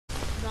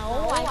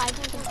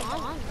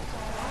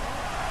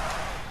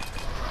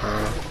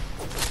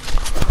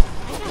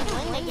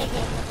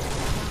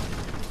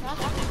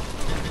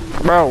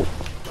Bro.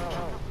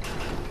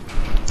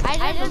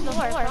 I did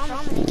before.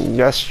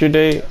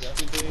 Yesterday.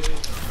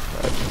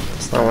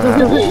 That's not what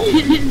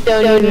happened.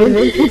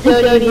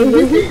 Don't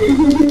even.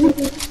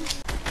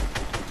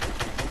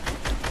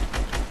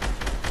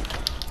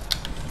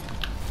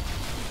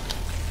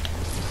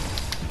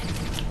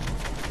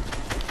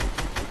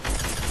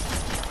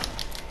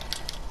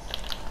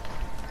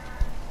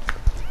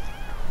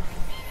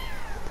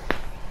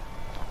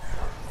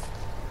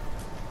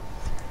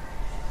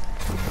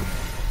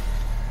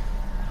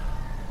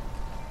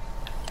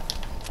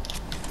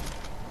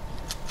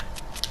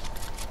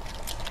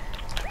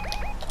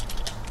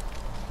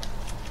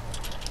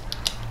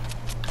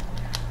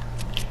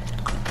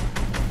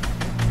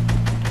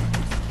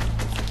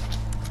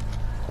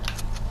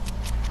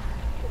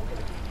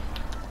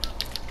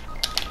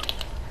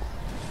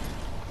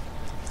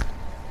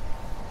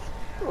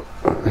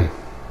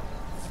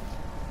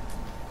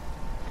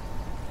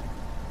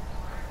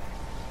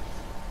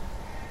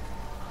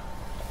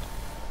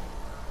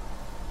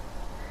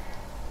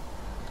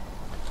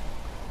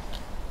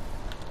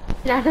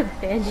 Not a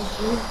bandage.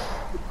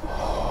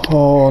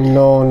 Oh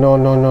no no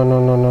no no no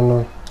no no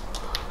no.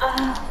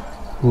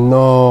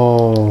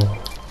 No.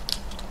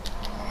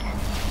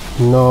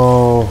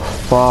 No.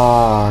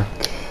 Fuck.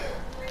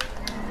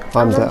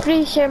 I'm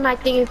pretty sure my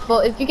thing is full.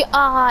 If you could,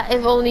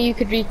 if only you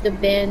could reach the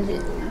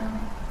bandage.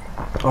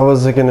 I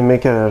wasn't gonna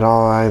make it at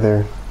all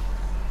either.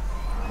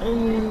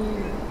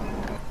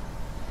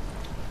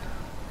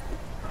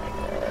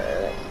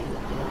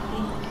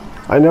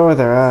 I know where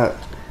they're at.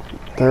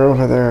 They're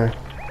over there.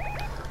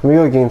 Let me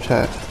go game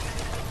chat.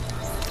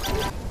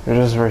 You're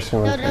just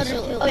versing one person.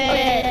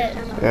 Okay.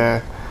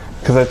 Yeah.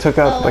 Because I took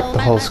out like the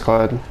whole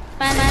squad.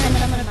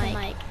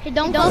 Hey,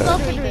 don't go for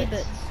the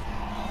reboots.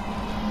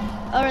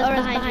 Or it's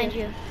behind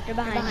you. They're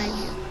behind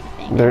you.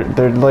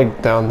 They're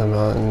like down the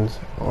mountains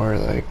or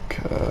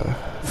like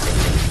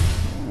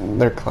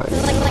they're climbing.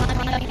 They're like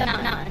climbing the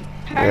mountain.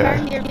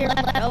 Yeah. Your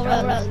left. Oh,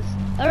 Rose.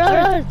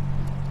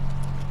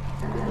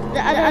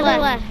 The other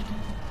left.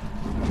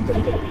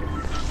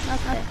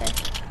 Okay.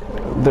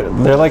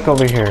 They're like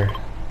over here.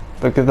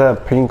 Look at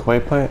that pink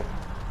waypoint.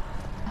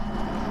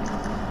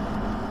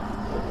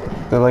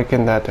 They're like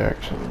in that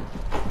direction.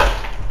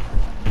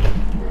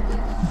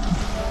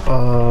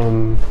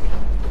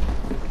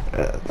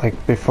 Like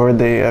before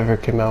they ever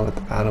came out with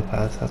the battle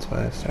pass, that's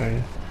why I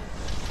started.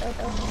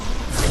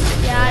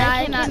 Yeah,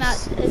 I came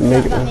out.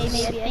 Maybe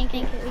I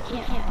think we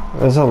can't.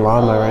 There's a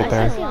llama right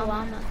there. I see a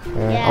llama.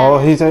 Yeah. Oh,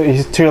 he's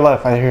to your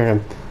left. I hear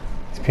him.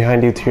 He's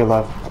behind you to your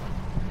left.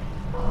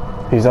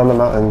 He's on the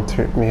mountain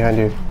behind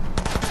you.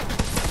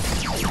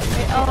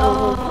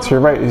 Oh. To your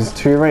right. He's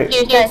to your right.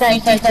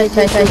 Behind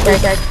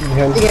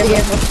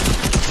you.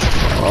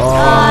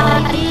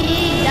 Oh.